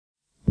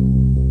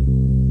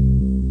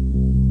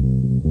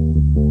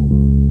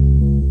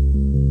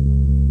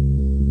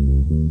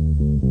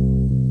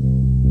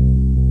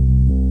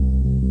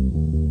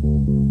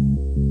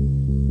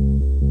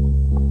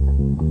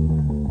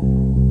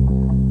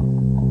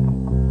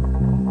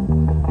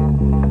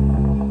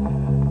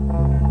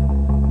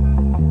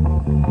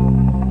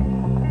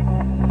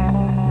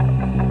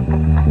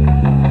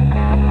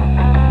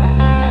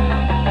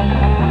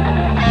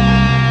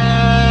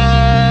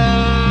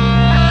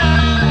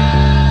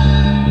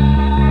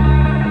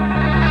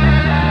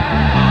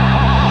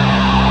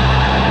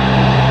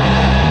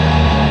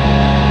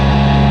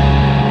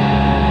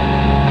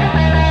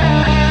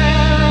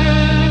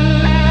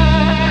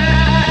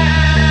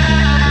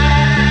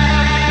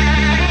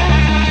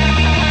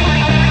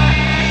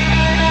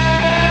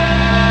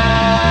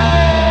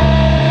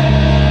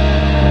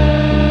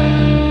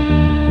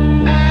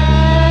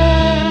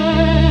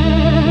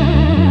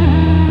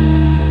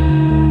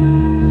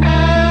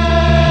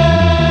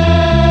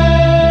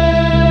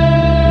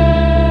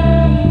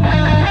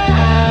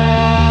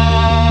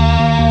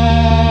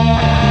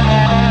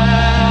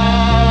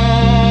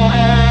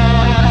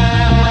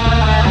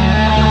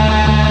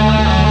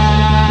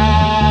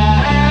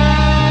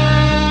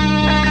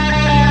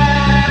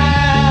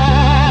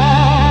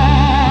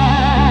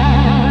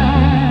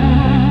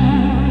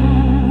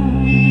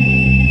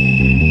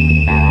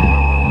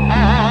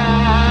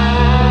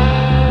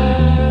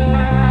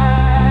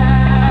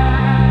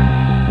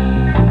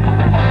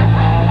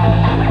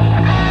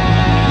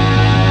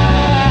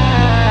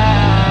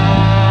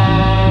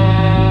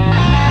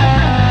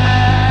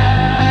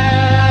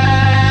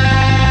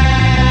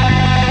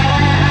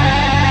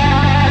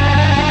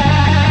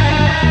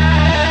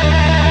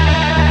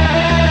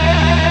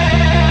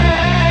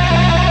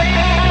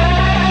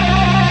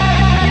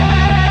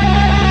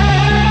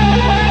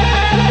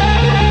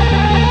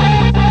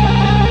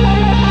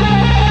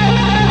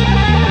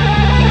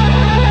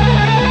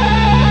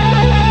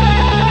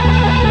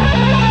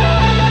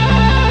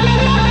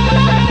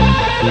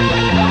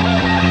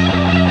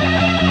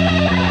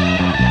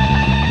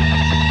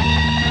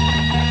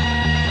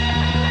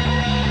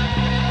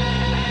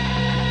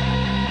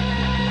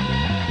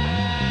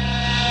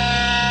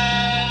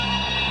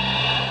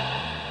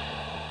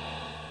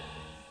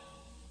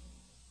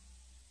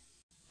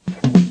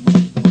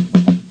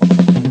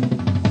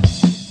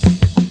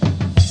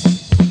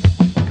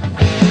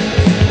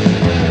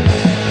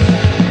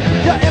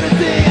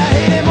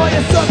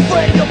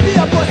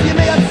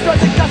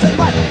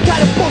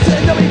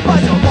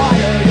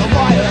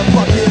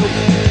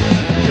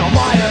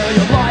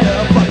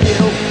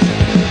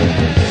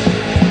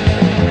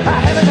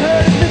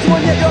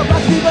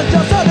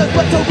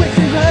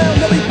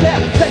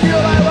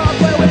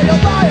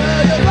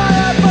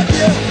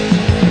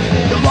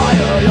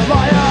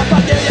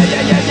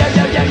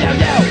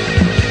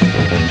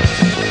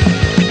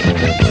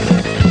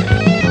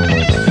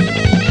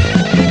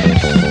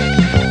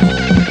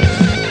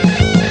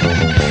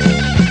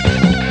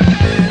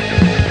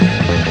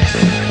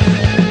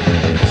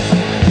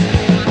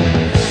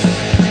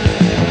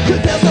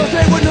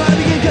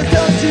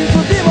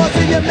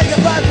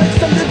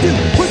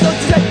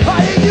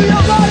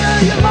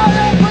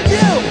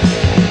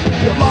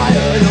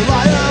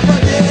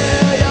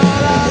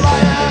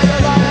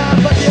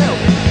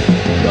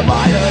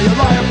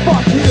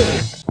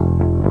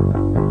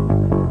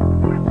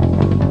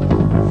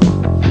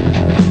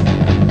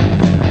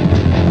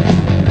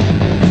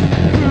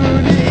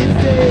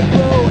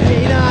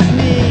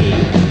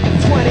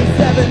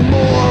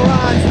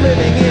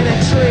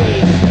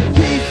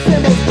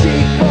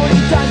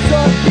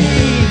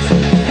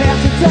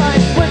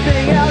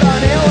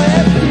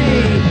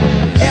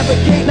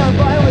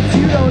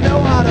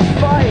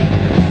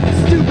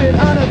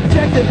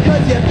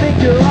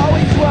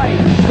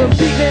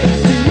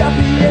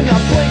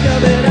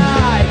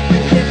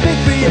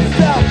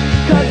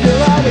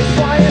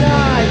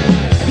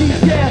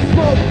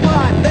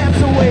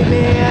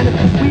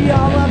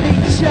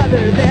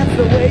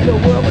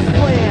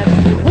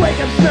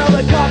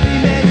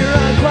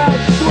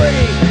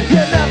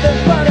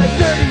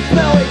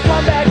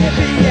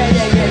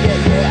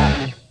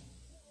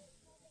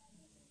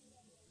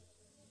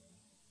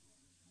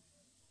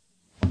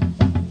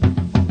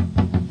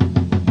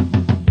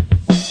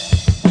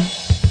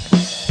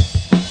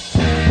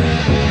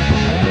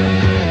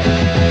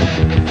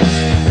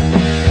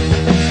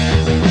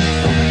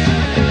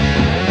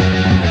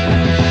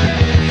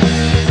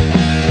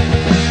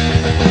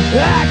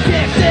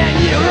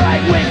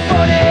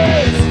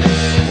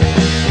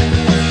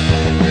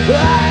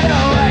I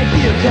don't like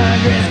you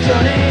Congress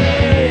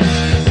cronies.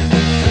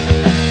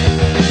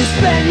 You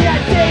spend your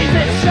days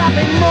at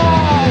shopping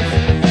malls.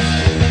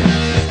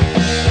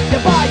 You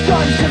buy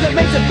guns cause it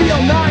makes it feel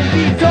 9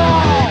 feet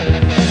tall.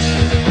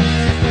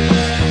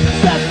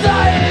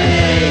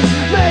 Society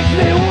makes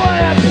me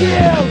wanna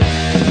puke.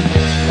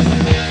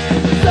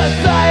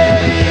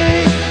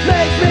 Society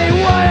makes me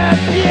wanna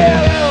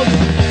puke.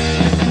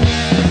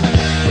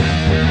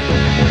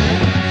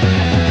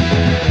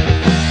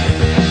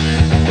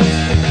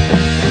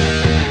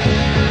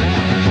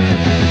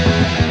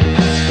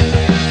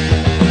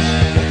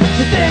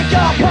 You think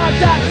I'll punk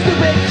that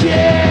stupid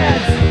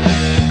kids?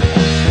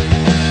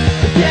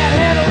 You can't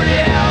handle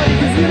reality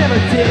cause you never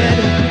did.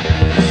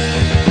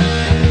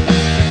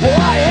 Well,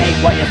 I hate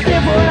what you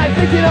stand for and I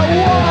think you know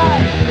why.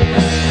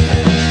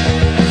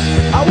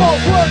 I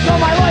won't work all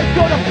my life,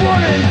 go to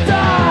Florida and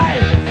die.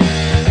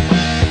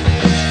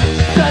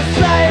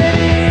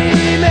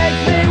 Society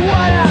makes me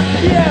wanna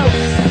puke.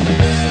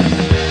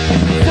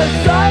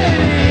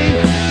 Society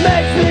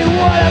makes me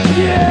wanna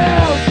puke.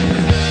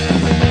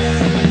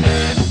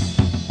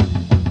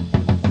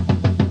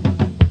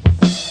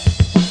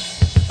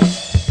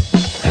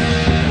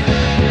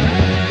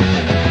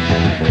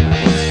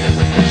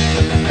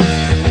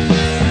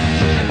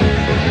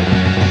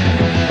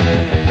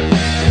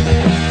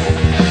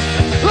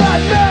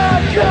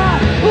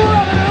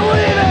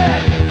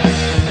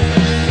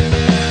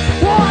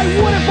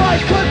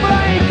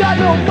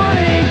 No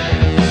money.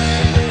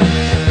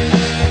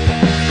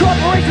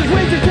 Corporations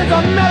raise their kids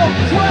on metal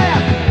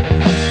crap.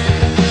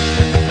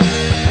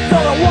 So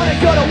they wanna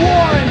go to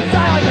war and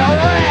die like a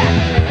rat.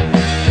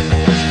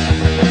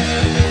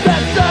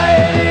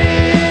 Society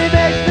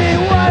makes me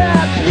wanna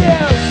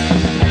puke.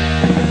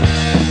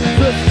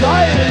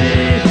 Society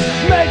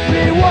makes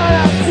me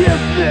wanna puke.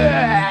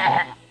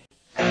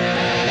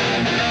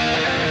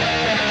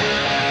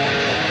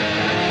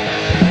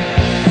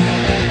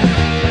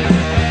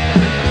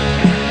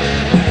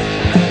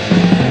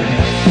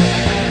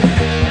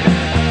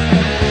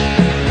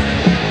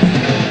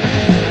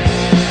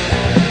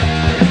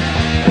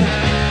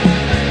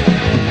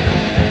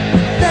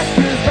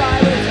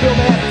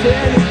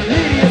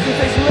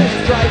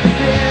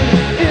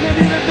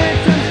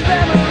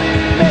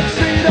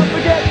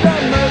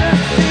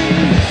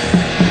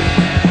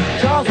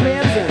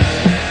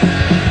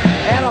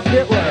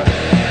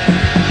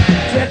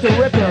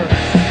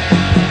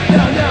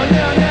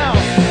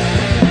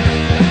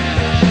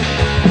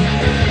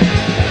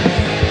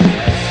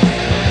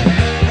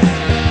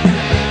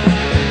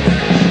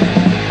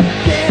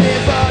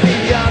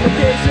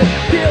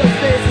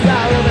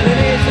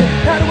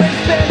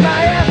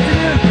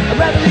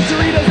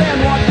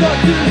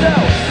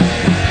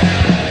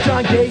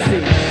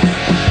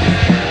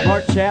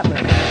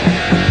 Chapman,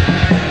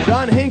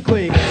 John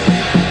Hinckley, go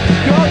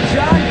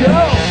John, go!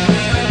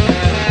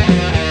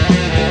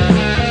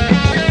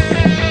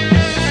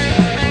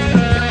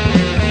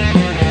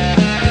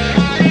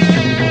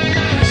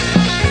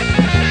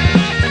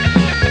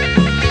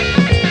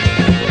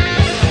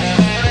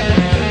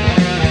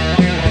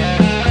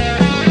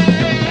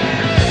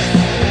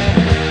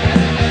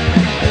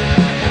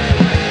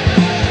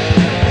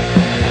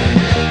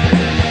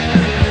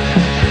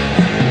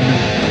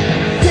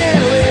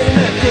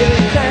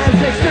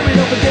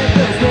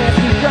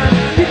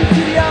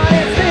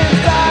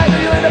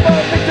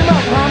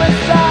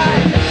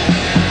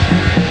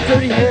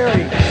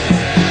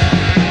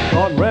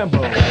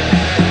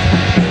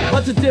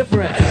 What's the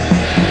difference?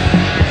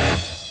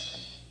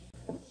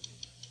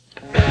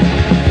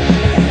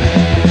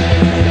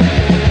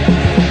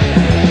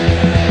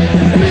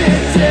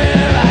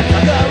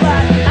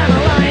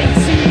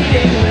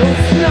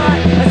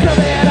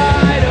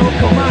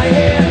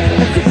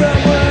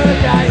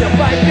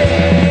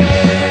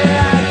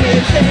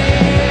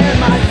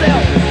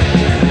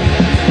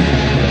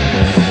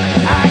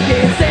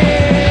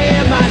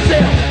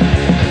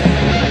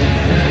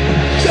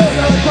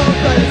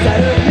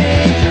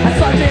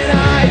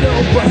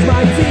 Brush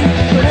my teeth,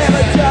 don't have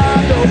a job,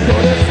 don't go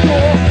to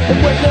school. And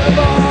with them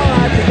all,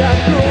 I think I'm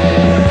cool.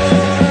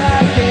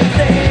 I can't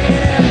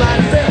stand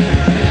myself.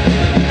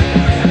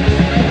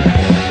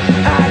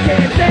 I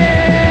can't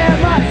stand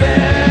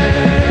myself.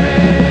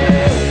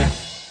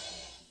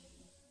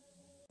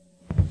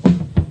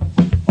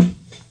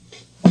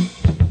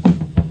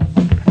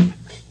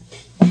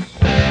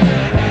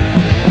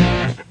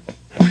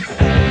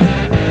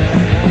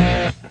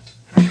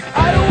 I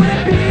don't wanna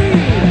be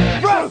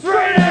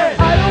frustrated.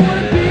 I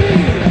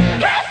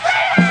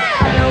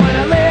don't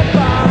wanna live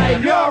by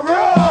your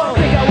rules.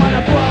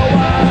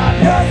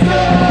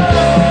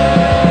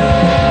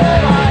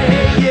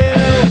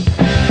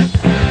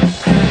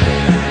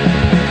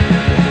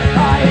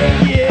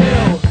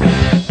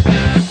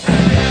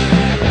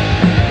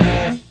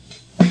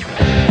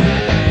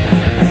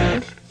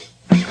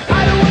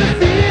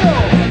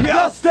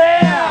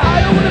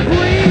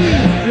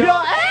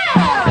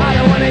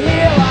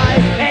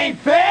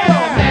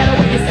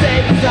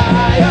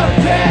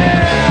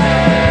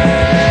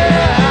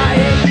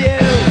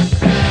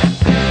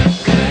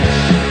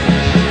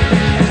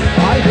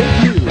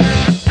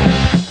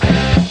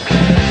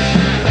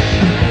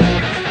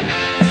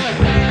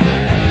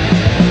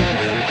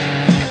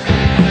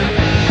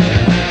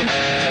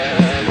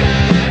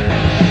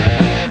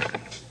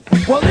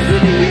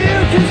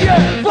 cause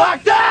you're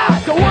fucked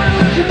up. Don't wanna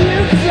look at you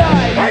cause I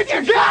hate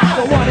your God.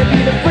 Don't wanna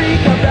be the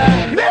freak of the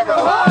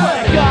neighborhood.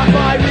 I got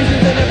my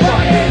reasons and they're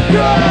fucking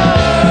good.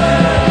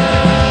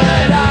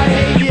 I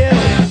hate you.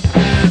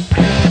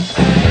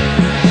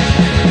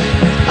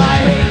 I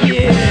hate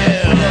you.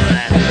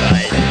 That's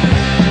right.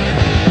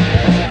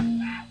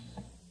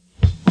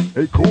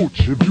 Hey coach,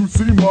 have you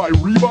seen my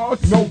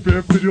Reeboks? No,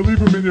 Biff, did you leave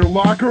them in your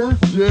locker?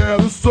 Yeah,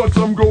 this sucks,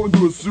 I'm going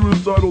to a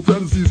suicidal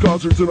tendencies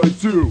concert tonight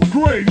too.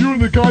 Great, you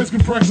and the guys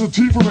can practice a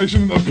T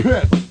formation in the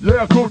pit.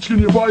 Yeah, coach, can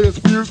you buy us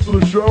beers for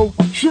the show?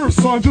 Sure,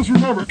 son, just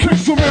remember, kick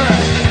some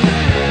ass!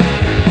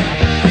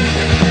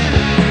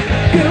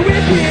 Gonna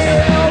whip you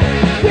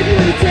with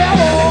a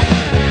towel.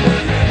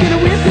 Gonna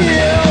whip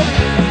you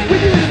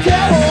with a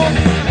towel.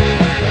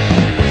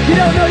 You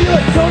don't know you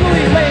look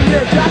totally lame.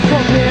 You're a Jock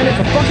Punk, man, it's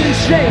a fucking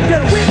shame.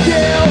 Gonna whip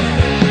you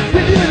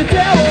with a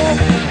towel.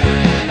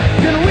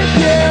 Gonna whip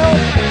you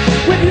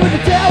with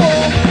a towel.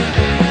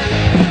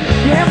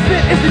 You have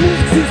fit if the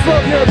music's too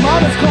slow. Your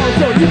mama's calling,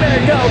 so you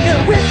better go.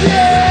 Gonna whip you.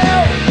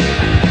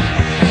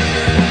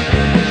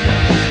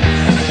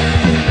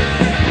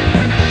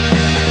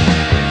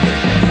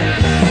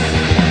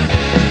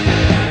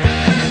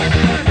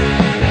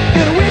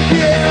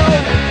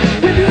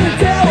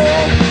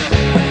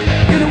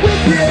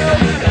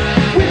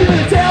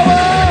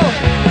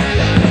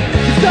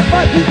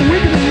 People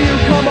weaker than you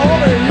come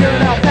over here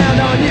and I'll pound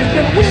on you.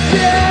 Gonna whip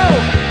you!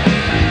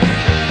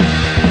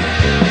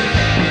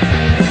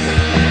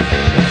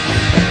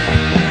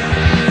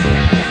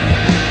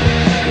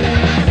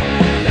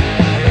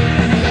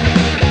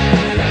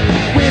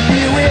 Whip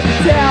you with a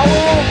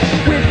towel.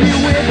 Whip you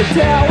with a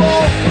towel.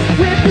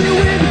 Whip you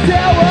with a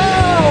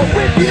towel.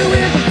 Whip you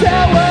with a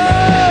towel.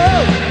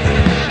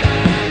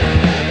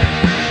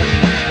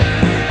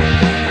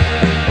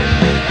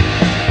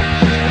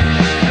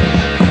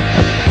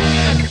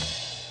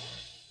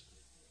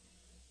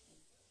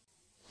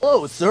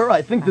 Hello, sir.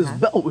 I think this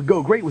belt would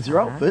go great with your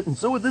outfit, and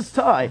so would this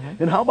tie.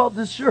 And how about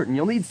this shirt? And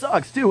you'll need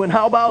socks, too. And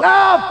how about...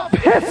 Ah,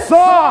 piss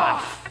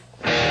off!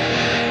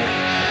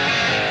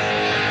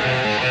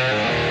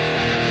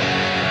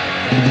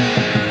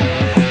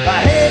 I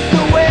hate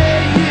the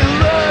way you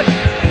look.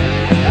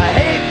 I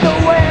hate the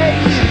way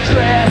you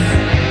dress.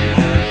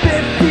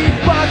 $50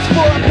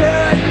 for a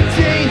pair of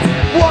jeans.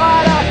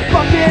 What a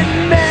fucking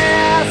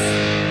mess!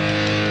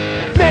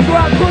 Nigger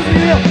out, close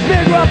me up.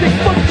 Nigger out, big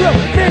fucking drill.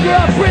 Nigger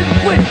out, prison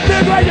fleet.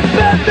 Nigger out, you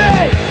bad me!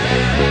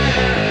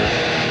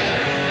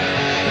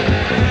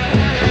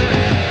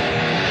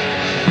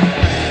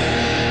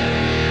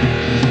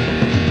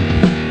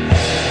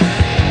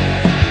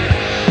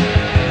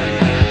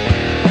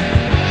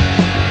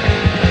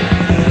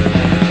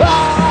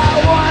 All I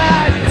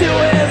wanna do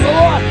is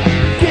look.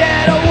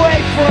 Get away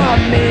from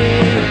me.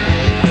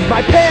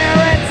 My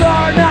parents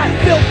are not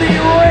filthy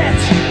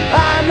rich.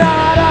 I'm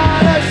not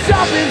on a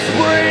shopping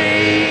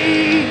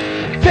spree.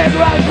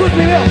 Nigger out, close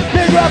me up.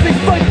 Nigger out, big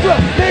fucking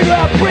drill. Nigger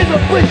out, prison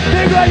fleet.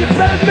 Nigger out, you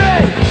bad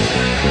me!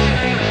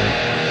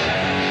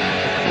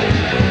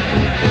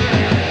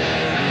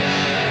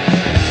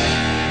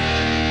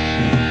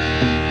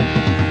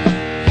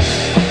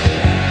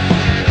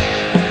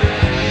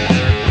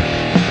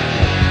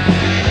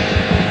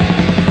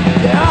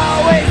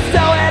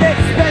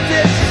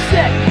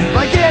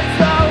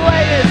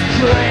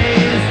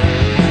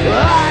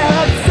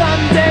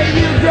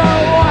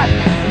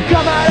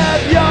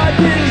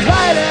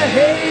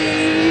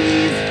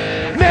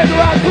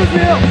 Push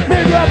me up,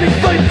 nigger out, big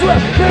fucking drip.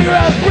 Nigger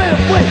out, split a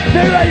flip.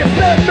 Nigger out, you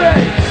fed me.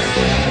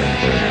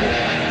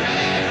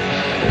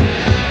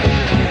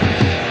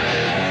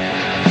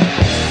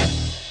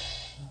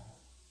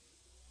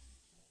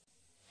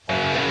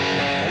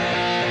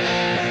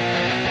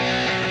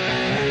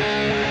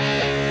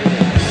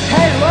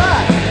 Hey,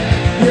 look,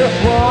 you're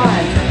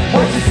blind.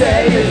 What you say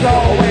is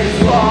always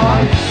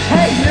wrong.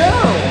 Hey,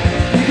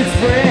 you can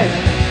sprint.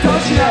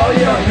 Don't you know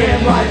you're in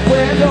my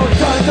wind? Don't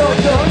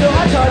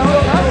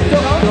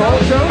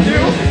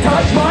you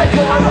touch my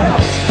corner.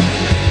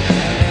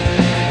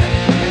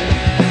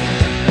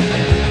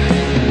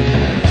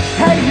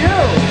 Hey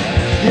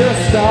you're a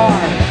star.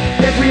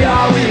 If we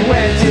are, we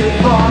went too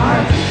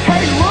far.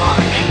 Hey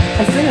look,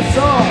 I sing a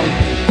song.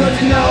 Don't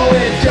you know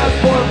it's just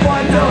for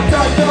fun? Don't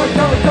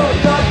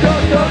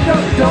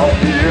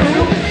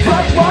you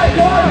touch my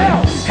corner.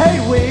 Hey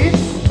weed,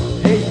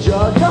 hey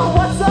Jug,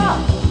 what's up?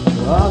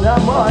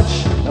 Not much.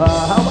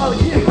 How about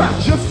you?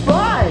 Just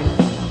fine.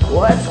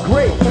 Well, that's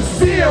great.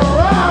 See you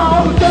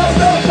around. You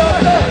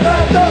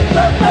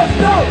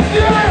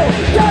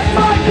touch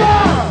my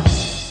car.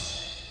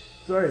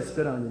 Sorry to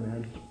spit on you,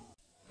 man.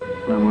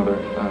 My mother,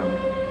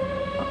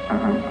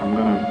 I'm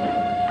gonna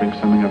bring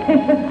something up.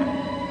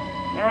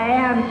 I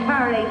am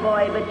sorry,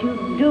 boy, but you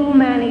do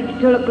manage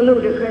to look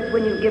ludicrous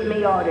when you give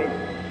me orders.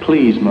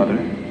 Please, Mother.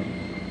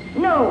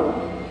 No,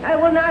 I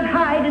will not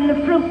hide in the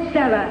fruit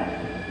cellar.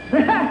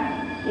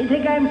 You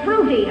think I'm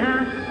fruity,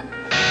 huh?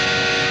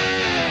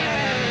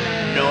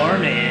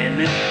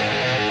 Norman.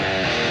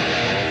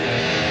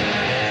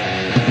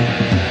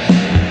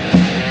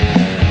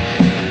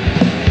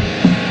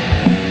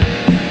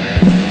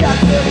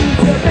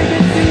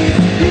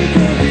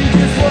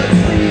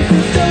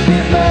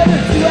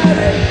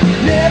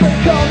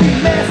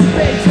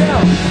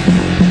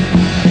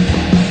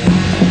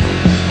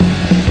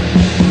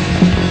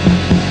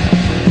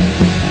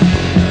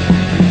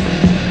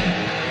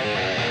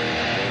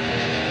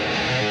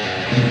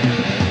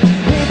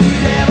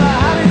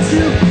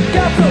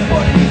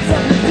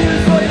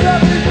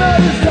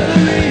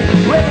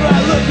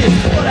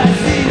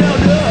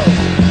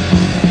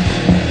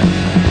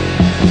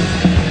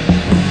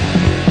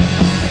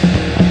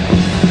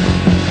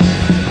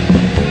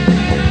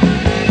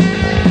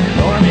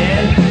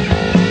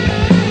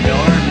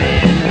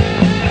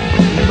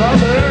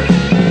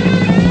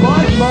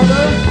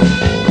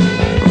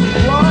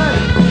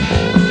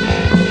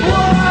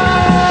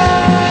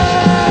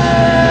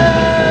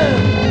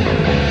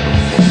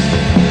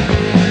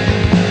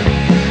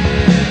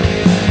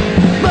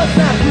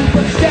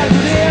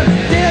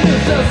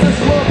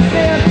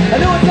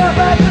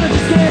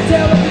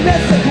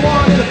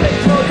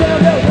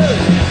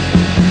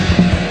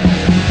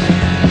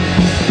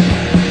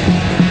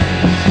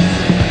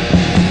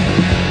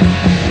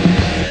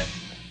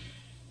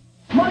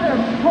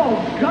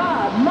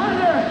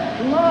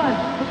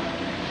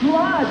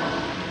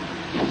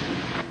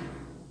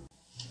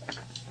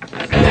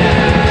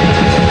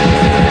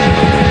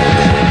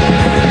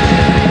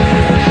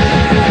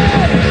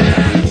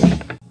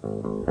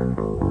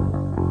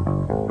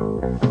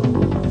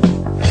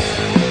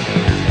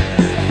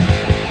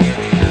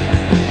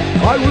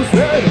 I was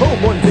there at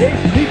home one day,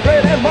 deep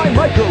bread and my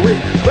microwave.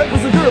 Bread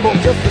was adorable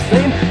just the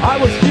same, I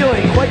was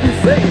feeling quite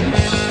insane.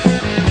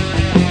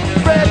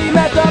 Freddy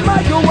met the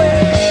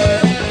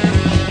microwave.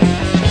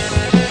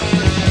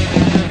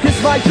 Kiss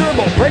my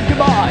gerbil, break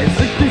goodbye,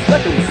 60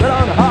 seconds set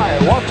on high.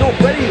 Watch old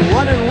Freddy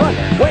run and run,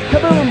 went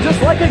kaboom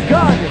just like a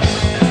gun.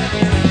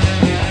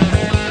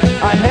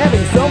 I'm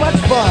having so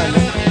much fun.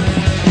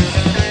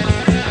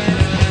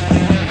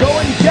 Go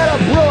and get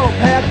a Brillo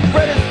pad,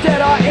 Fred is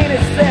dead, I ain't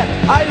it sad.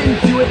 I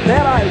didn't do it,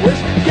 that I wish.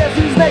 Guess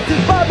who's next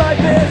is Bob my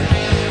fish.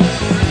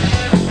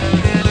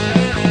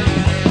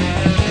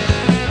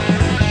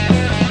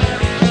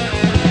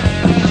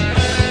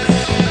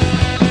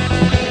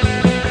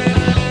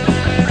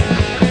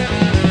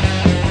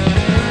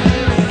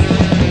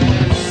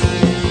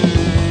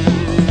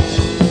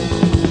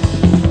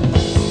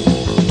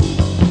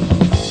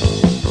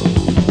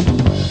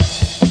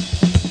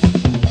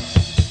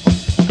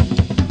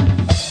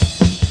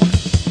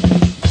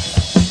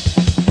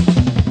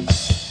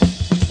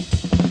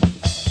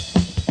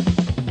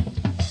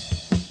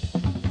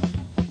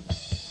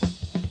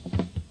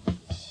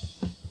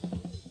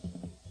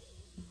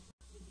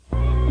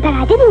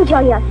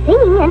 Enjoy your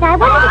singing, and I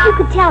wondered if you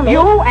could tell me.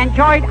 You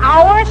enjoyed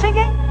our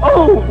singing?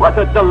 Oh, what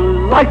a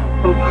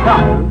delightful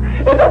time.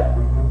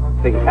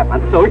 Things happen.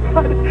 I'm so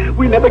excited.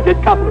 We never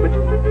get compliments.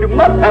 You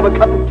must have a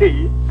cup of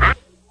tea.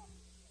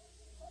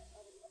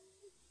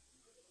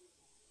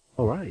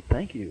 All right,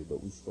 thank you.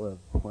 But we still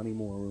have plenty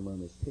more room on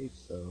this tape,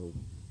 so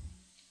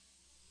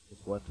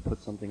just we'll have to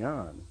put something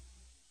on.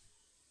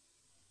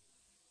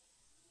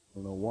 I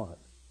don't know what.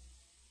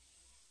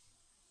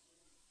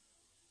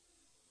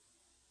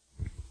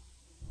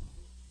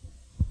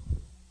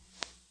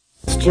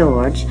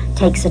 George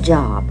takes a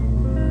job.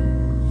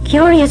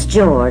 Curious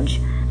George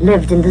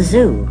lived in the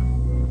zoo.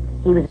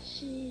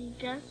 She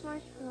does my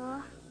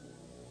school.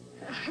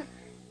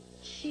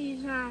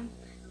 She's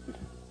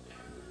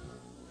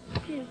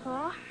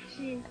beautiful.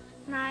 She's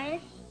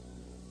nice.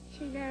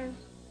 She does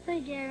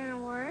pretty good in her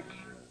work.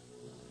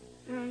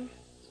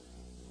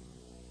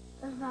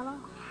 That's about all.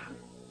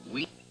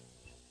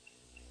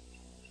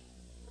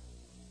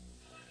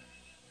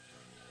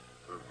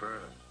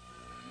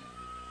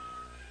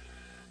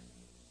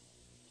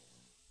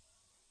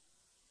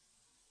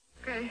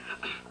 Okay.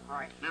 All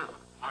right, now,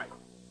 all right.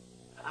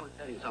 I was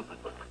telling you something.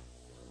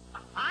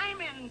 I'm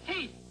in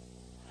teeth,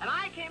 and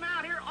I came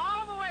out here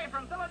all the way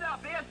from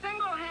Philadelphia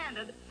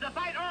single-handed to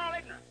fight oral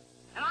ignorance.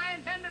 And I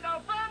intend to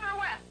go further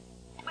west.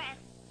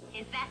 West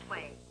is that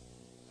way.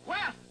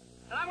 West!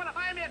 And I'm going to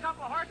find me a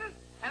couple of horses,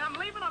 and I'm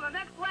leaving on the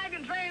next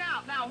wagon train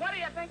out. Now, what do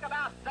you think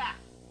about that?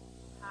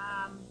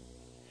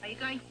 Are you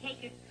going to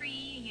take your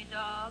tree and your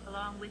dog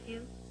along with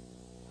you?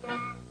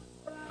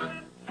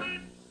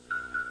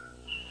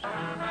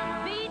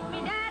 Beat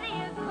me, Daddy,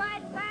 is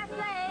quite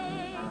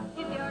passe.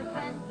 If you're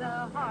sent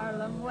the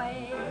Harlem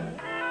way.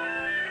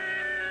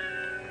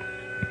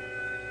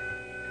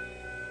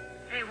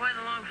 Hey, why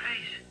the long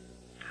face?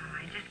 Oh,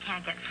 I just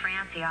can't get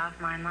Francie off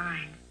my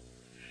mind.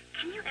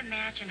 Can you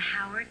imagine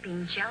Howard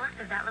being jealous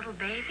of that little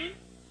baby?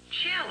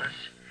 Jealous?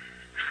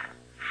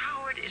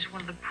 Howard is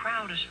one of the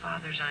proudest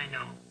fathers I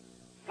know.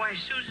 Why,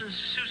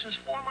 Susan's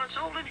 4 months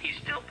old and he's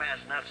still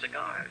passing out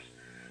cigars.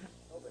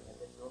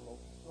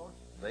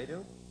 They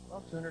do?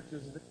 Well, Tuner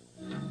chooses it.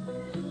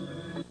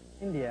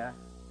 India,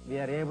 we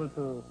are able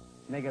to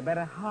make a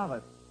better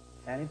harvest,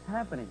 and it's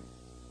happening.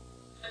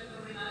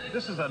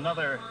 This is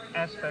another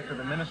aspect of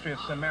the Ministry of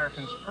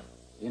Samaritans.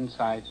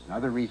 Insights and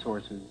other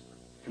resources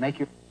to make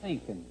you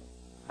think. And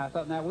I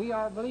thought, now, we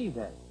all believe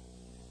that.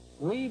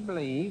 We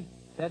believe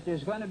that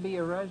there's going to be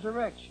a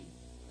resurrection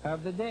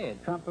of the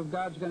dead. Trump of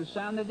God's going to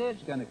sound, the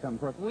dead's going to come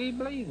forth. We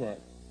believe that.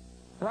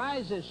 Why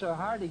is it so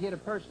hard to get a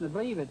person to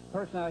believe it? The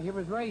person out here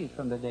was raised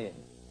from the dead.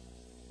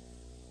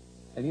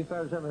 Have you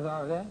fellas ever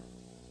thought of that?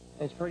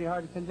 It's pretty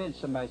hard to convince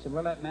somebody. Say,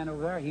 well, that man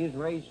over there, he was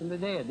raised from the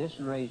dead. This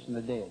is raised from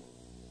the dead.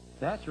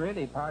 That's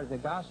really part of the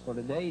gospel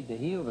today, to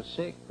heal the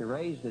sick, to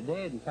raise the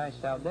dead, and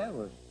cast out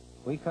devils.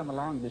 We come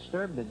along and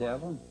disturb the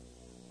devil,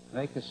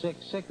 make the sick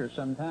sicker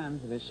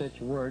sometimes, if it's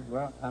such a word.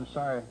 Well, I'm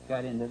sorry I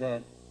got into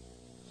that.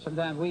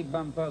 Sometimes we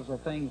bum puzzle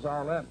things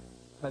all up.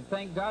 But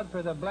thank God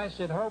for the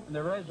blessed hope and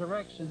the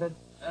resurrection that...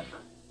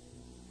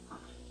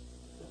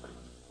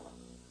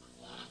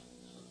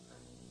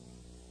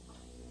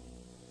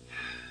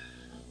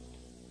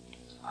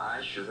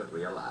 I should have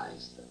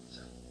realized that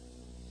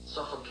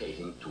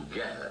suffocating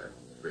together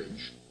on the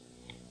bridge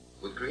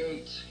would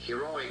create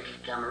heroic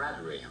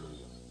camaraderie among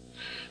you.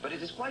 But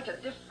it is quite a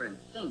different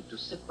thing to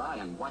sit by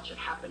and watch it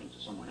happening to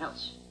someone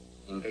else.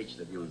 Engage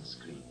the viewing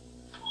screen.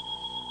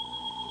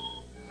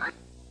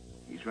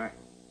 He's right.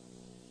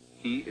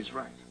 He is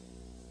right.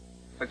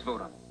 Let's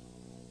vote on it.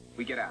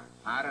 We get out.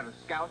 Out of the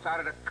scouts, out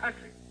of the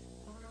country.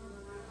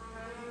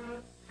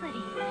 But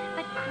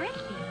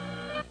Christy...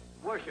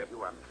 Worship,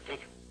 you are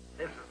mistaken.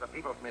 This is the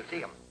People's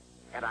Museum.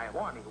 And I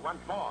warn you once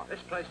more,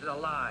 this place is a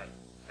lie.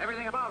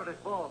 Everything about it is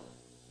bull.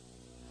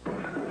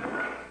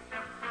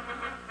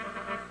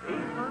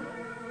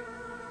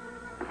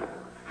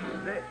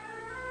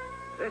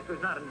 This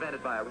was not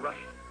invented by a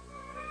Russian.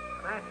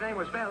 The man's name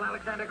was Bell,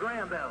 Alexander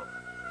Graham Bell.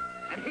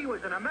 And he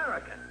was an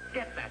American.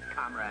 Get that,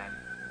 comrade.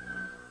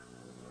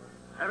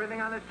 Everything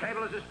on this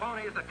table is as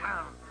phony as the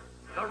town.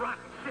 The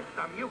rotten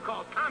system you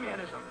call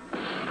communism.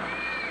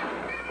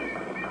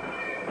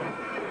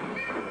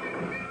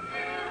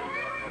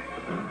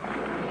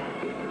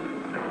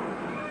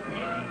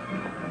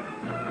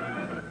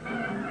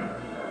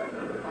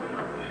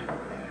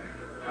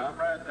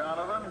 Comrade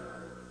Donovan,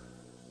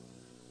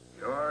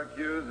 you're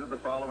accused of the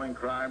following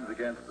crimes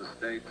against the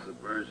state: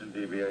 subversion,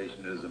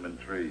 deviationism, and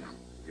treason.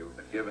 You've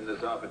been given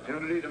this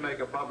opportunity to make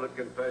a public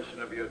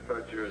confession of your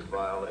treacherous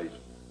violation.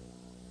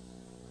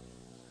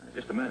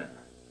 Just a minute.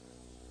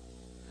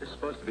 This is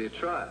supposed to be a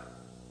trial.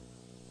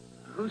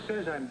 Who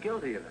says I'm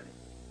guilty of anything?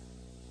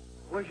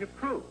 Where's your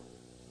proof?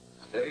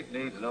 The state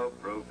needs no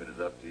proof. It is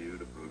up to you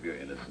to prove your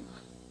innocence.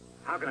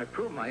 How can I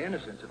prove my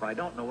innocence if I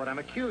don't know what I'm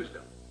accused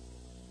of?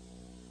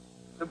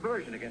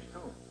 Subversion against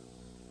whom?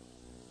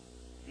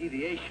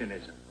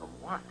 Deviationism from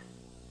what?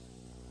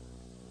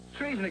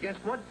 Treason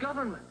against what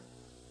government?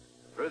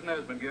 The prisoner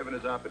has been given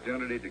his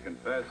opportunity to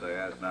confess. I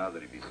ask now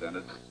that he be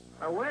sentenced.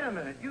 Now, wait a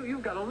minute.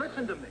 You've got to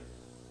listen to me.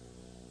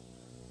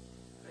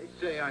 They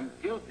say I'm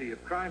guilty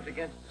of crimes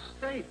against the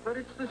state, but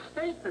it's the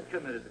state that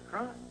committed the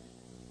crime.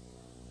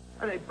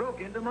 And they broke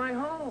into my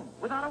home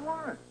without a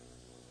warrant.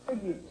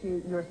 Tribute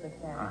to your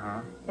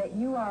success, that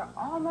you are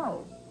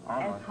almost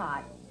as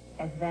hot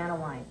as Vanna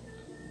White.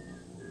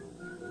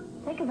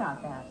 Think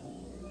about that.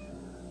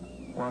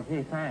 Well,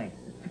 gee, thanks.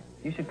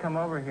 You should come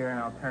over here and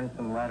I'll turn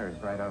some letters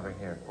right over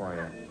here for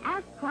you.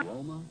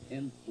 Aroma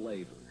and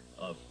flavor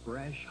of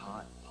fresh,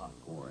 hot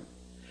popcorn,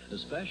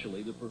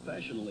 especially the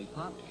professionally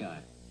popped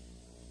kind.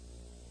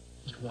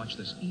 Just watch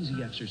this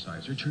easy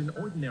exercise or turn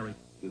ordinary.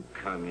 You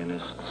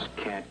communists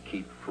can't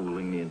keep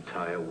fooling the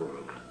entire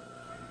world.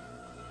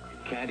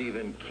 You can't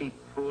even keep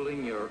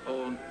fooling your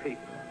own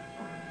people.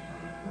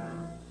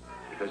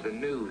 Because the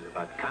news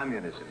about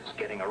communism is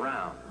getting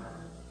around.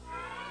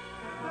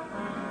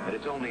 But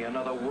it's only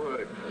another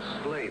word for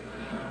slavery.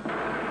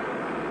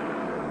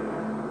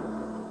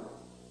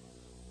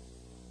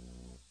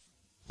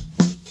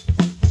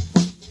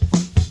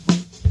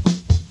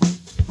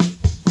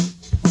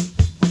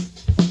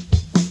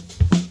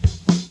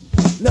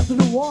 Nothing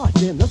to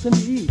watch and nothing to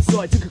eat, so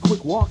I took a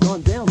quick walk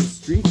on down the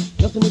street.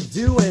 Nothing to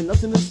do and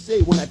nothing to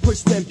say when I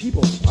pushed 10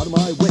 people out of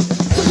my way.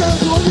 Sometimes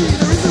for me,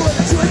 there is no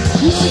other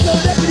choice. You always know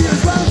that equity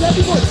is round to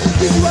every voice.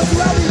 These who us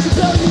around me,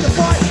 compelling me to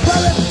fight.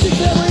 I let the sick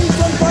families,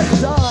 some fight to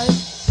die.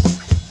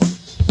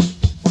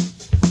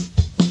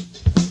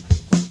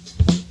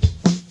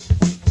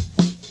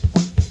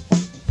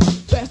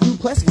 Fast food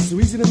plastic is so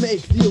easy to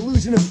make. The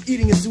illusion of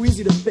eating is so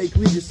easy to fake.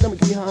 Leave your stomach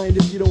behind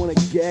if you don't want to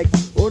gag.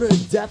 Order a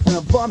death and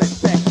a vomit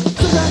back.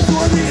 Sometimes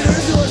for me, there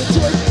is no other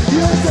choice. You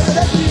always know that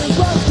equity is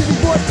round to every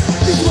voice.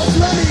 These who us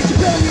around me,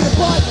 compelling me to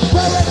fight.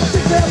 I let the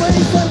sick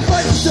families, some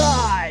fight to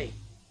die.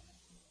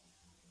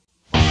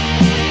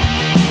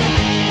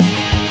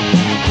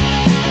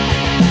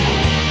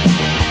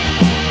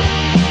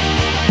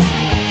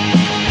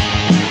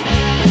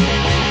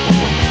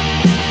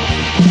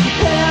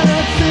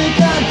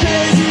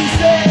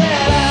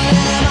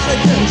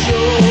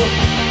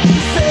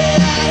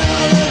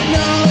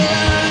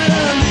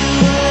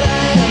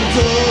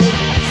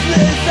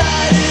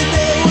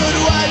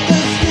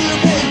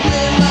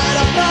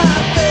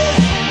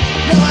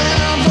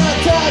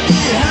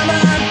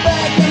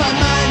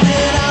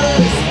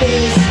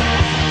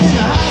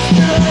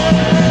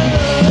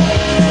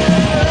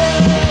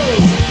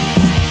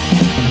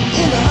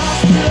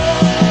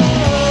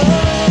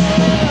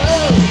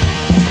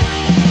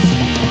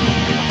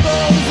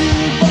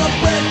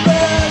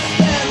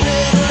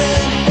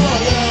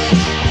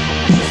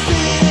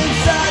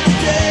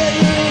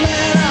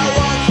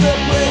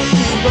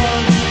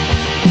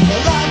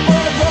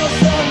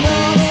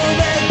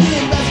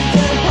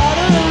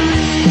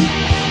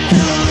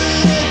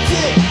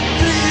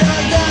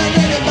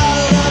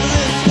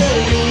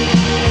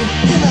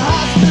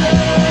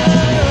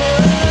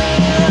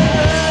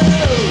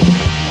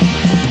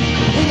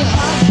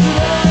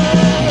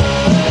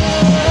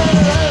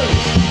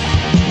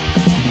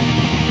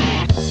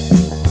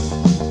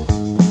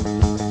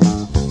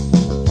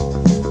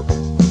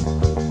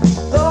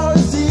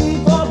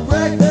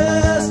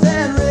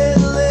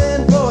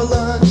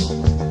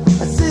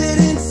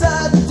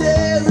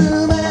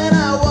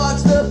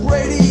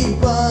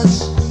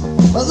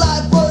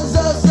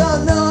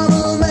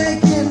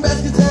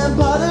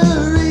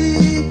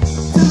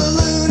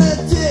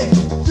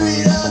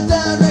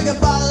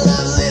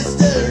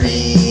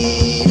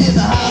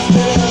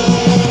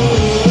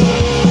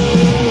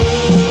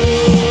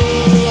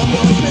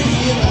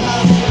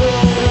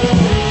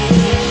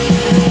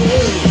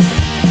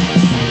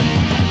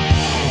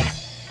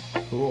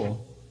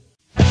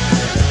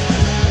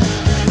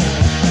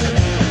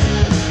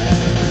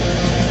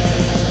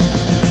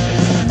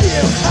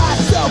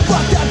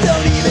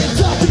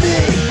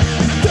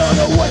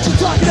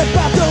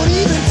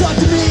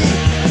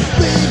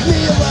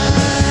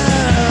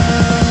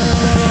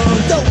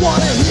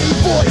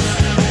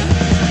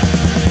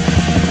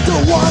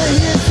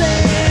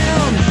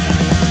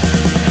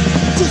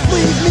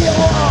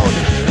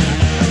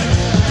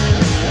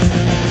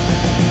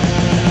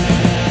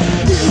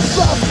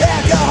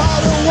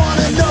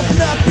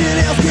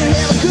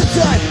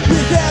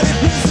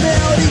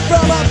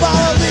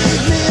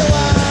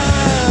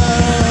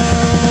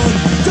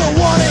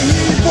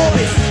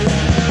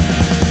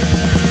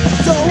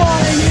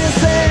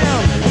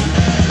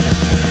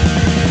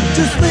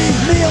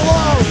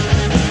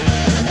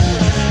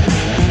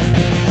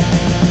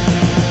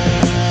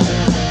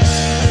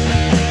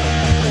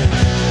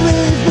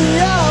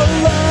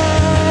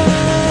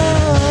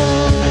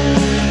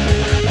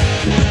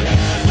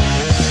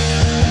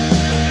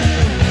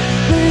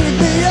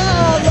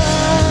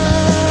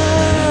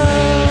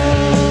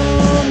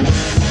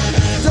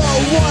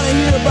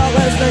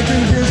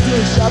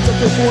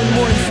 till 4 in the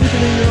morning,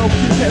 sleeping in your own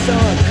puke ass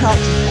on a couch,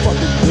 you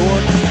fucking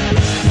dork.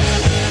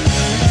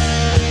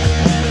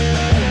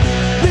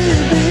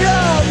 Leave me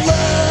alone.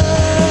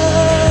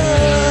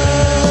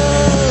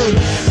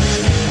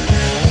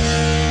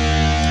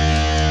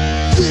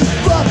 You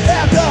fuck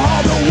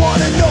alcohol, don't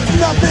wanna know from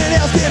nothing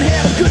else. Can't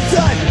have a good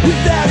time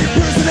without your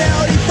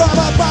personality from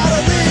a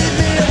bottle. Leave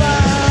me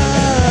alone.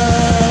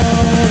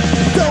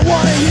 Don't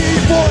wanna hear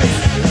your voice.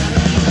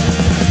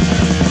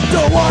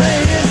 Don't wanna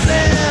hear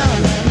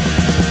sound.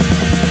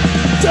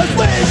 Just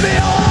leave me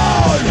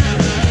alone.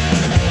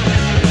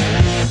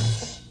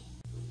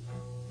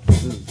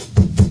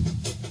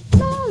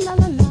 La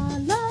la la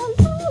la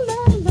la la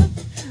la.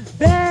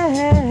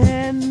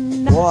 Ben.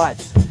 What?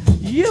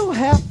 You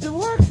have to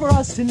work for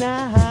us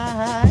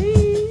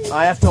tonight.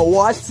 I have to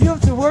what? You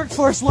have to work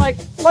for us like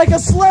a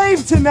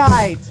slave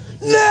tonight.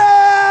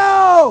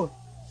 No!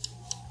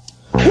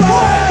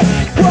 What?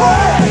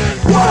 What?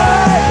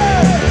 What?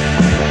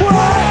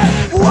 What?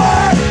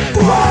 What?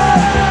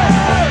 What?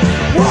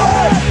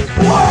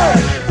 What?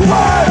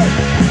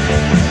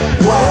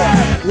 What?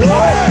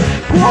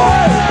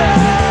 What?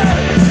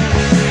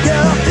 Get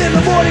up in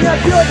the morning, I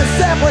feel like a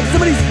sap, like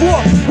somebody's floor.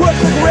 Work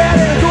like a rat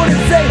and I'm going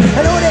insane.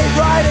 I know it ain't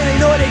right and I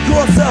know it ain't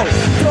cool, so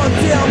don't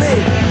tell me,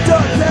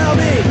 don't tell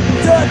me,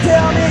 don't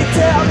tell me,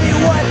 tell me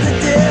what to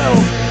do.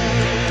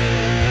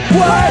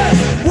 What?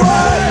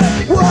 What?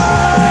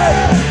 What?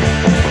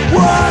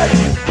 What?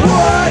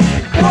 What?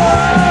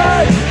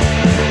 What?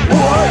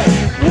 What?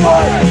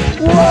 What?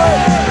 What?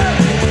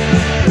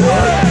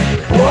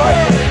 What?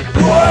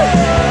 What?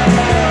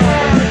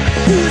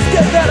 You just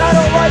get that I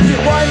don't like it.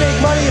 Why make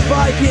money if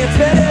I can't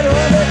spend it? Or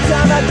every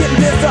time I'm getting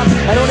pissed off,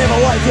 I don't have a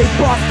life. Hey,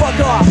 boss, fuck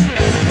off.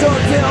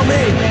 Don't tell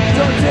me,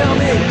 don't tell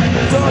me,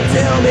 don't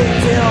tell me,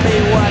 tell me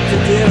what to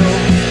do.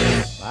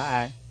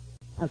 Bye.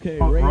 Okay,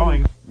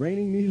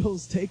 Raining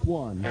Needles, take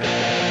one.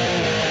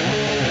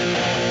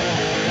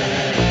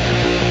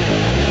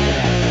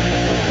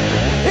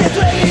 It's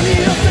raining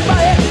needles in my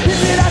head.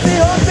 Is it at the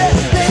home bed?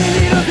 Raining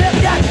needles in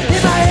my head.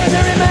 In my head,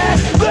 they're in my head.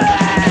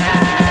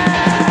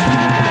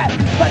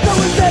 My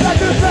someone said I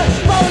could run.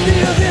 Falling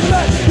needles in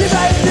my head. In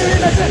my head, they're in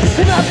my head.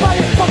 In my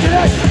body, fucking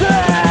head.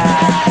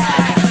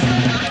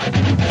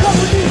 Come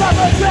with me, my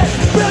friend.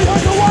 Really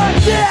hurt the one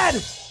dead.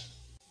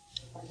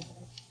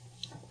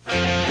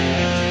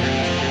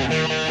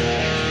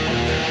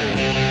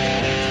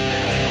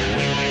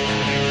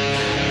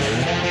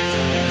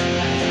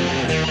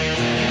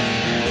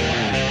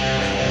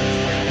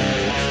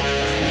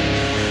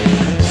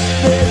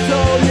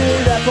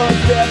 Fuck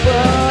that,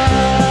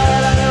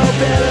 but I know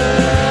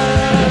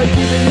better.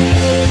 Keeping the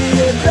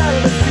idiots out of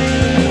the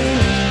scene,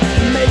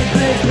 making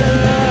things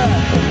better.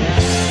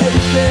 Every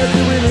chance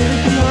that we leave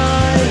it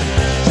behind,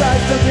 try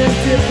something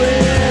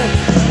different.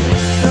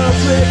 No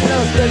trick, no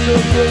special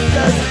trick,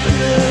 just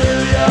do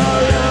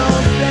your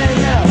own thing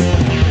now.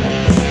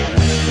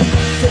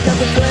 Take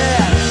out the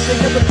trash,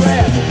 take out the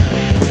trash,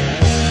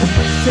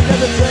 take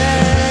out the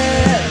trash.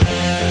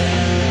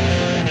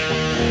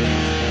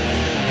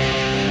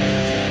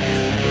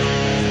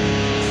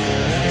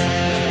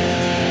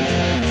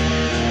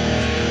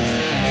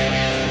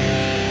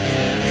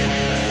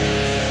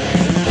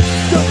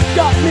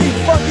 Got me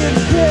fucking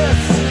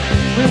pissed,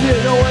 if you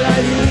know what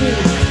I mean.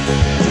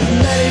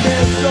 Many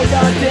men so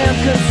goddamn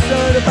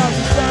concerned about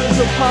the sound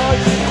so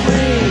polished and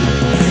clean.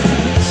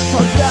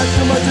 Punk's got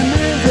so much of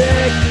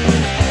music,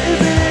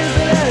 is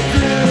an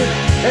attitude.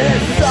 And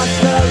it sucks,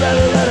 but I'd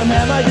rather let him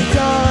have my good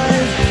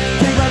time.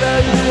 Take my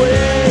value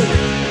away.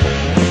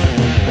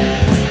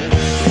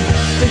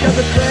 Take out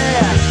the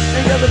trash,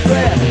 take out the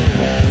trash,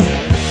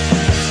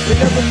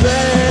 take out the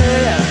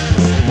trash.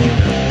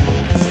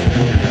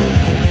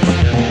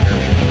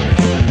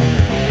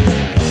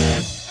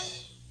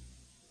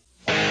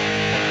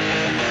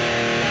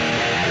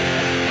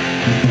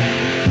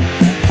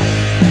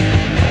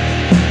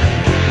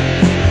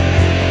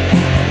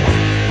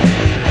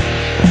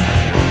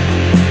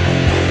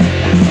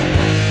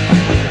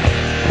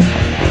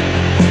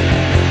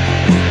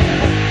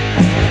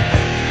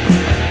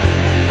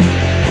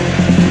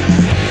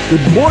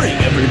 Good morning,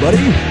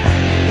 everybody.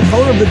 The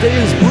color of the day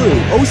is blue.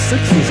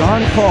 06 is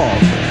on call.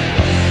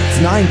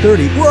 It's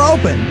 9:30. We're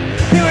open.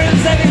 Here in the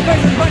saving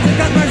prices, bunch of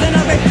customers in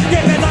a big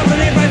get fed off with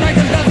a price like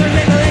some customers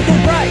ain't really too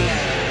bright.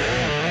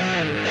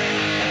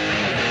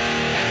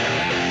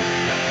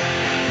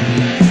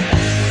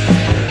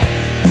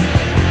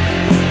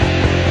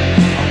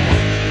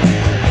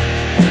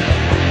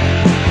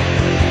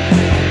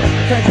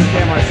 Attention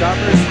K-Mart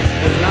shoppers,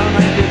 it is now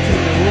 9:15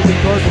 and we'll be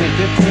closing in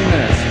 15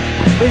 minutes.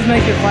 Please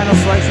make your final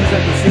selections at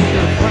the seat in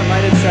the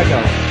front-lighted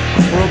checkout.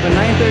 We're open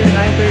 9:30 to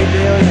 9:30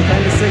 daily and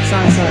 10 to 6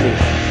 on Sunday.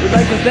 We'd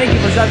like to thank you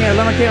for shopping at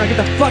Lumber K-Mart. Get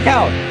the fuck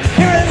out!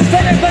 Here in the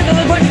saving prices,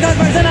 a bunch of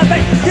customers in a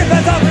big get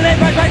fed off with a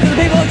price like some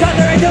people who thought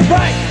they ain't too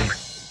bright.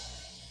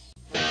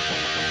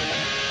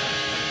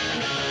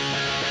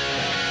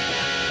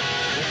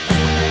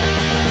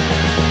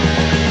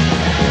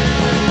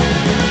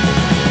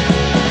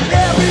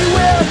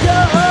 Everywhere I go,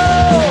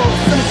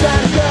 some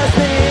trying to trust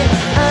me.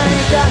 I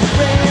ain't got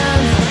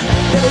friends.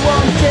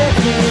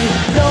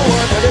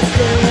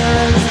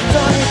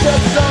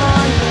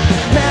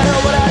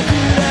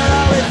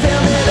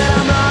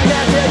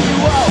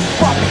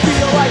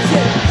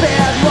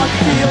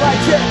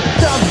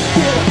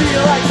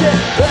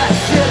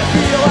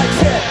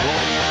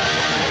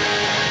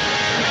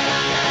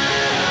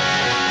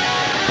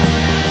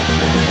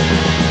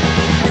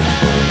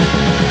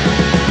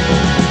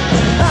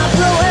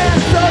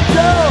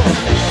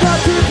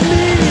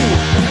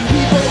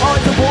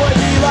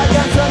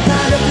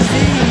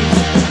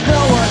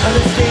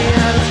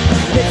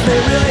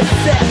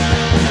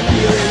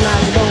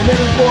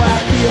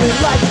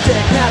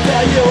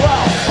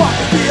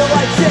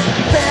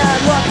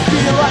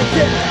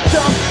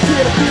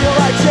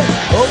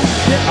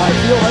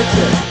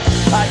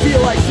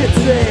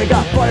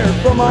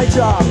 from my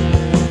job.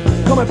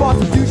 Call my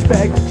boss a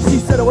douchebag, she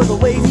said I was a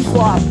lazy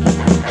slop.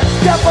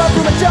 Got fired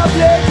from my job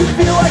today, couldn't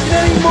feel like it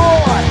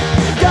anymore.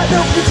 Got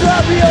no future,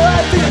 I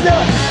realized there's no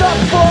stop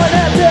before and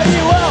after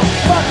you well.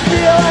 Fuck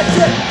feel like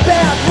shit,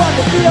 bad fuck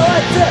feel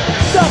like shit.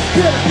 Stuff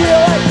good, feel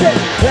like shit,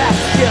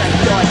 that's good,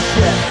 dog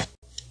shit.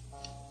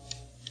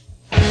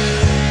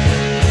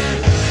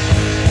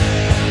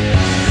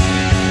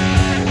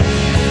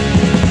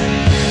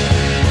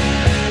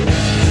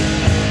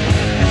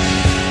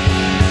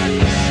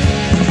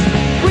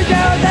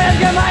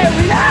 Got my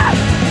arena,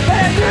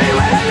 and I'm doing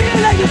what I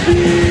really like to be.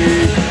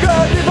 Go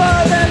to the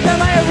bar, then got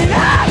my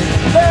arena,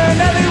 and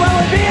everyone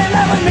will be in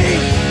love with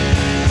me.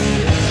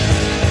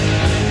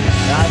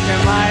 Got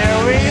in my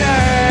arena,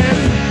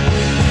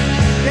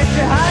 get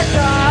your hot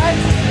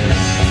dogs.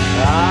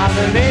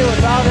 For me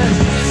with all this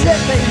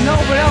shit that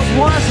nobody else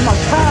wants from a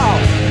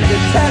cow.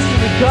 You're testing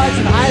the guts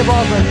and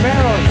eyeballs and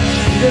marrows.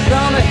 Just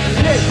all that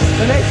shit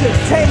that makes it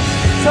taste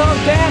so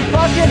damn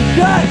fucking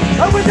good.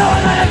 Open the door,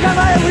 I got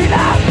my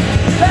arena.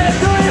 And I'm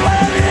doing what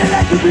I really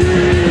like to be.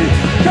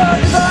 Go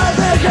to the bar,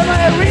 then got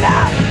my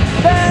arena.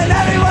 Then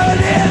everyone will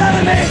be in love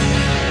with me.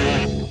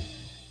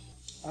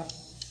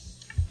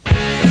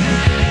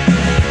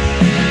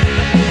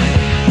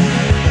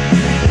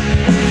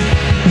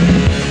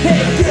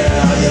 Hey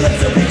girl, you look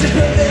so picture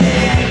perfect.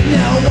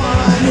 No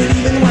one would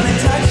even want to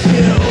touch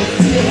you.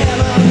 Do you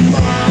have a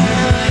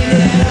mind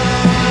at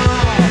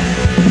all?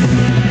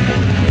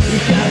 You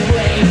got a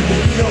brain,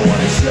 but you don't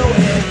want to show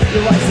it.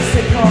 Your life's a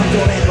sitcom,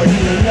 don't act like you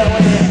don't know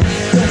it.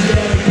 Don't you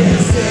ever get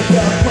sick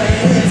of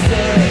playing it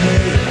safe?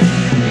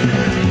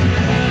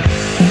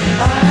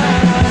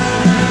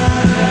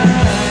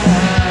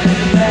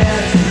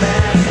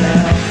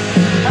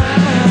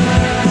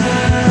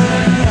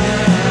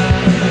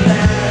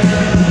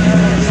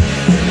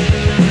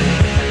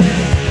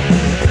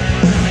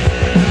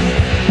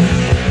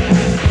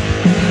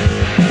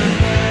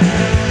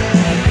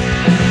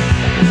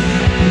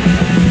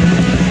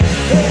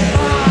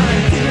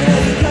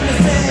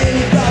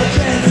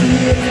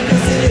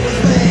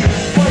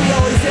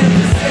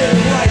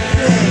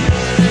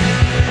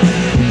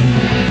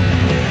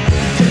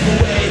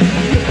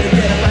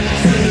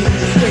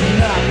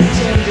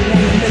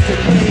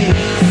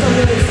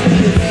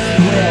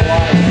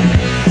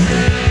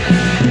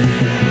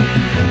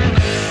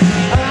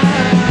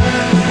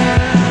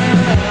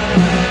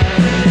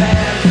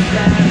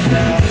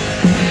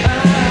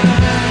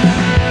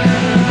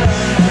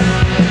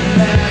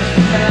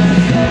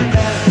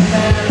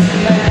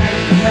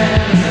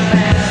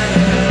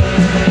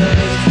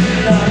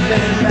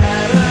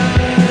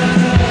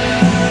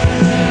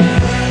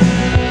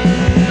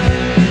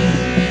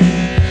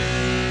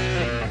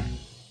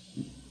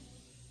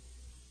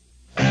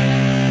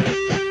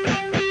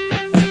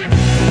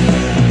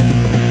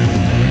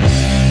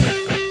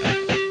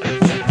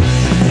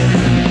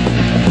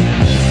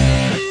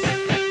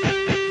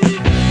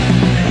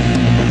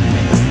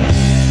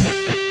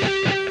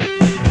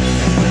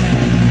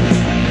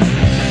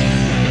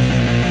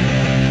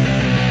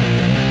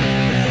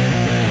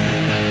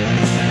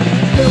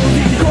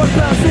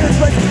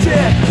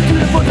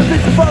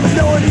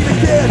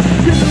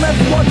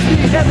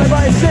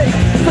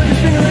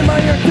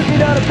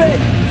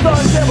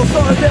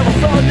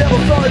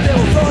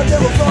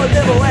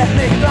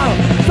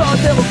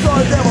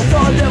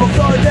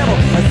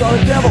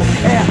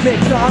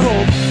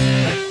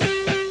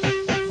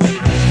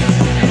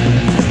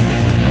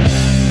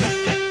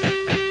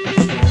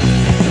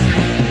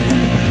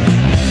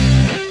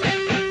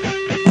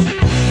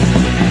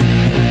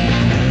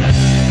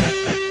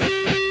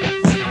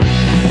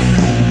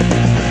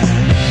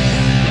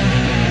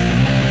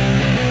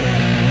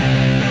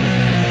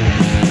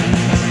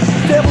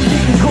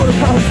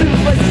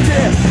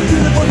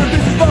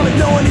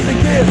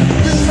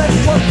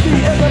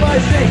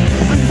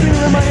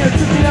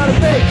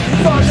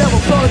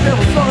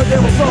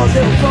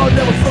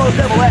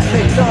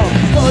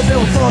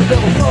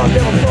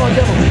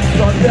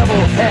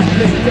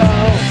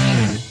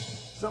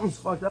 Something's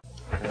fucked up.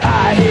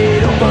 I hate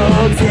them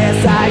bugs,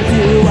 yes I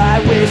do. I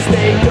wish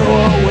they'd go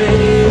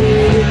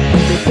away.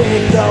 They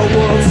think the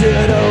world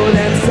should owe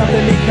them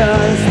something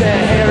because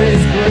their hair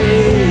is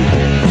gray.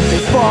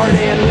 They fart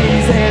and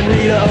wheeze and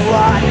read a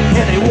lot,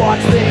 and they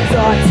watch things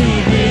on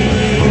TV.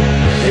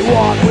 They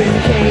walk with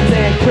canes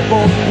and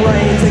crippled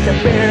brains, they can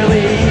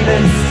barely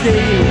even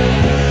see.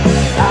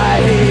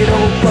 I hate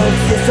old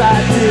folks, yes I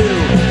do.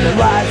 Their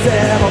lives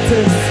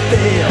Hamilton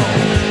steal.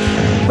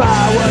 If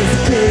I was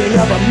king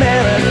of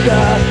America,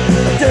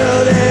 I'd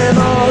throw them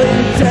all in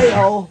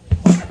jail.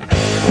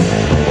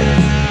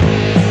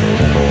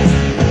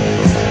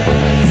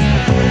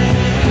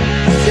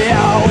 They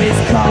always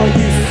call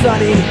you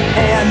Sonny,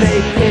 and they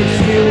pinch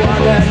you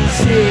on the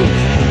cheek.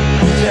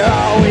 They're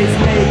always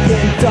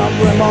making dumb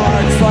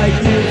remarks like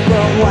you've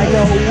grown like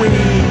a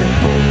weed.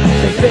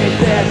 They think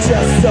they're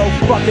just so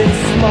fucking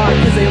smart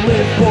cause they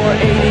live for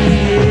 80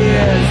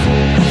 years.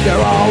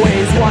 They're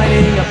always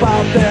whining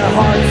about their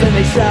hearts and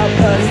they shout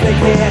cause they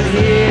can't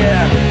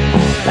hear.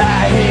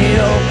 I hate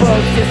old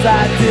folks, yes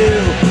I do.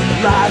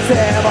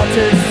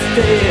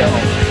 steal.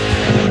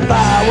 If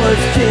I was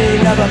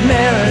king of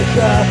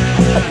America,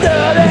 I'd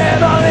throw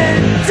them all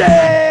in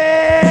jail.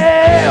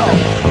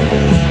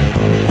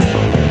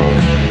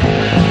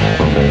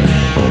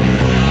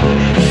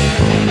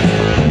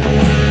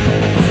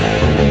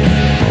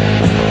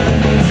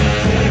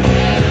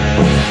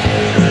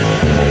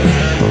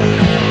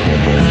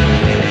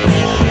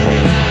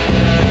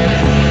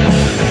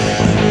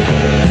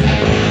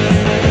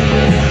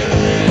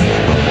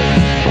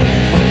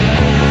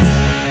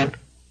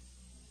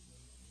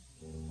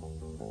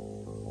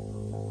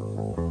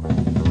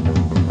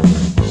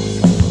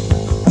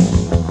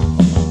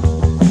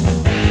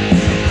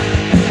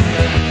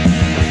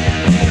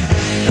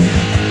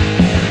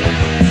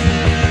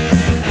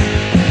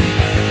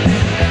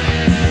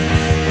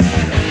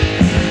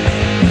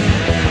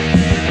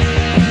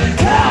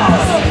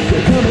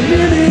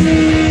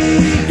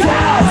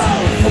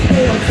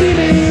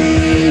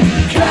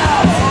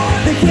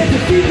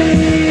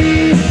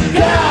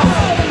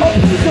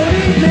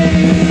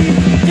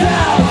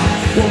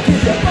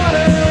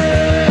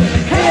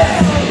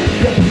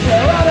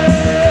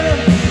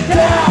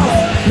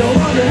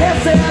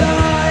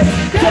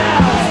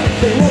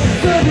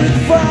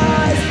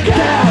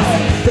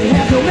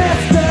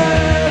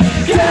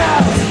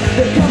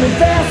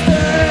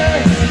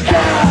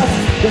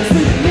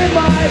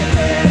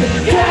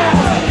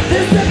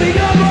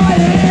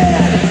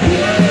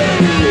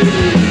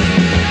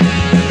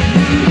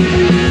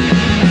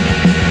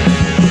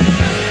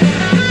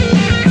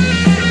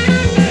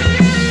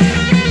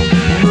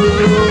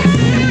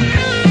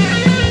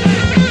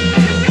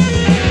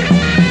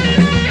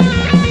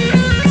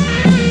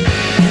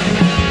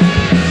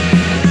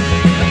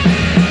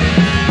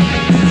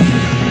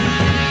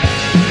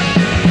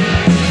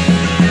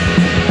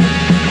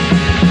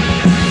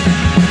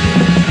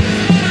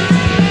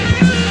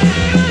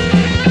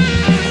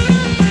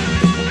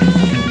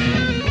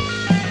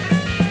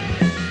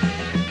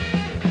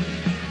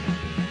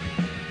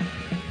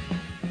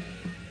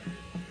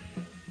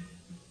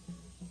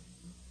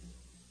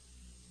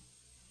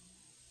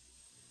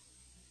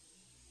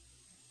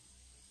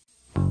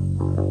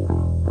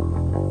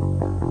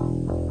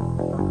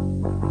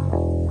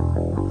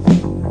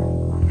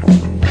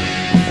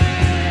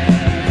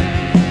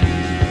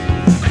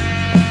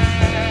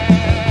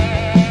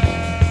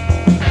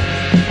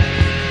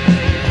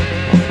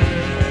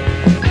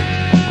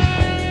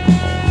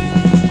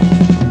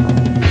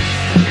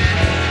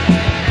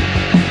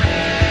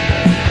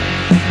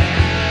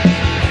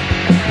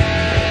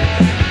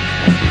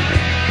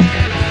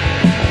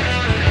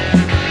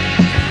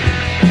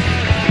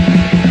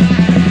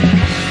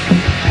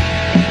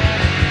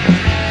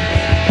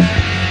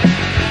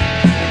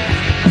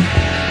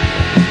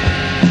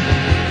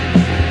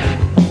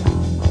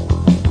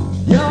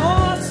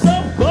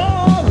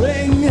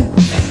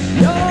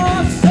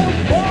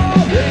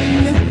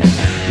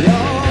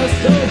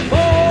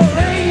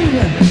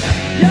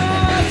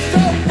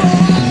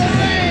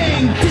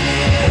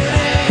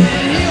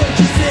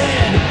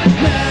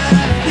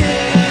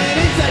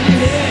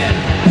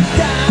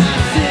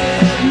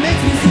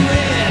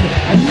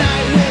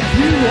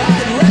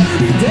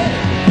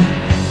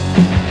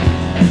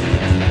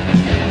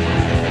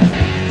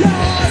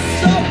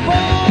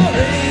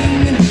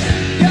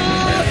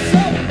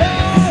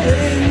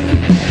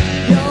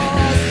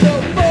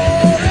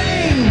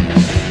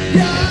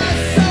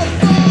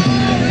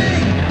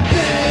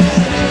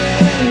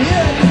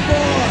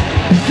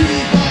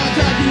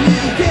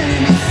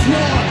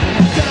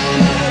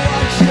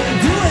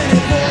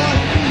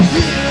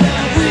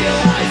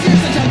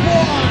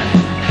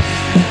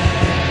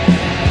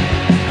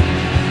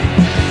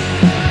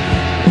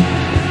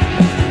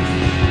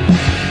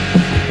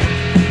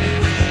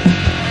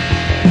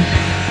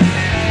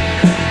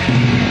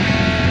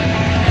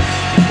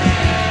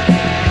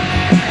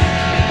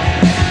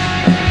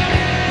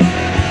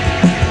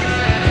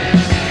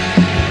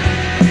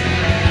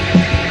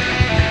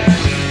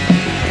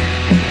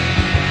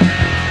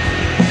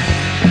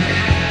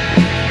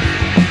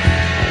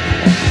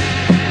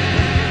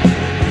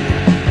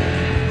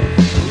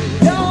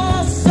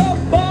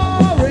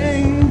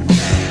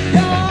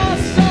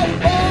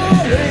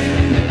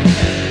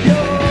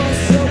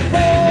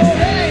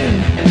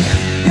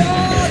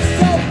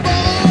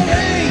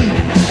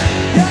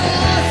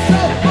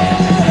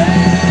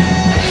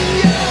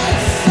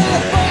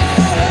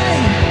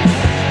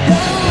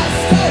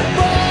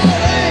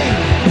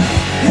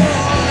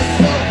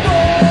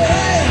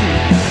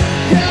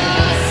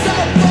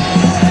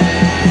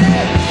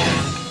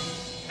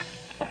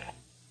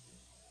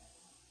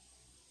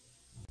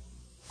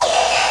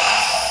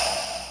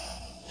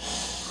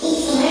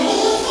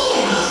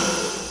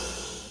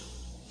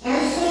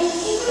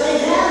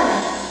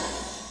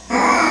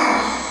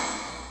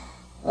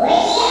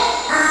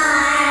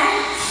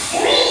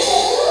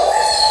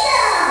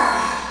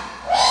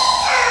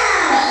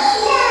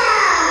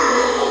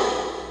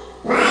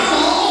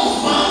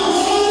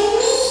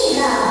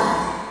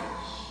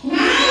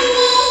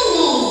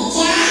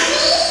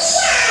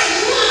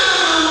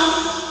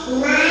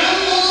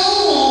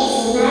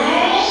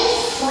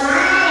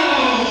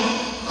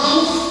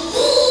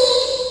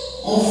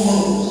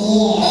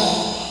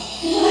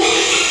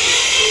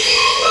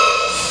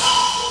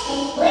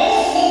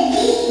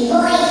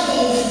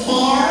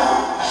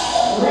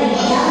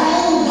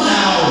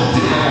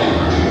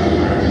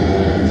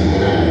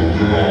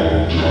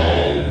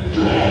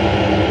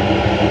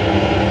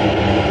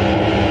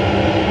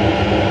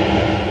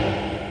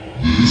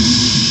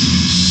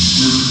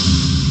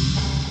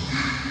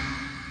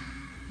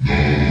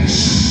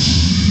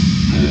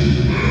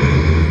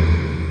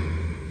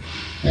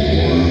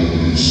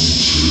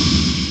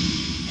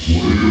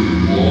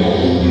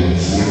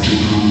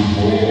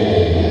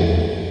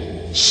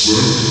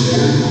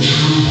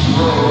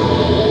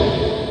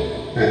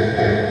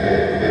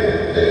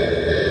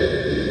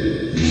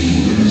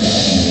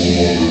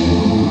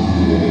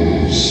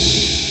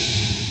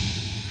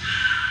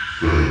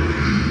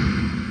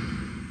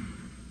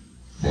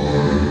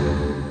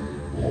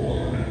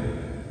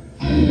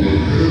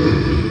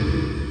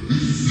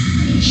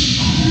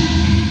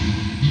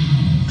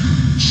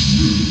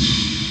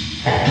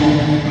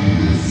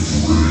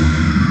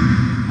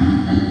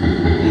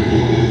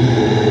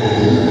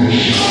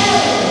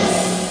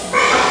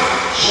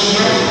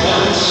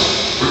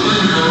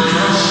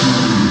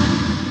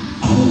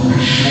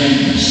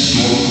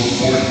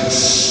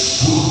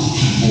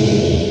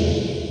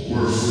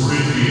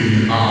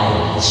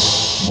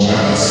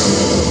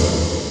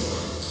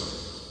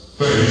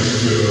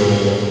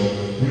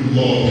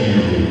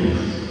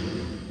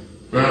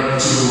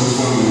 Barbecue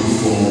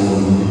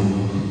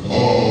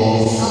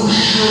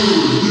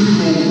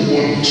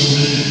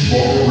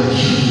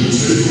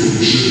potato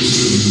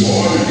chips in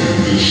my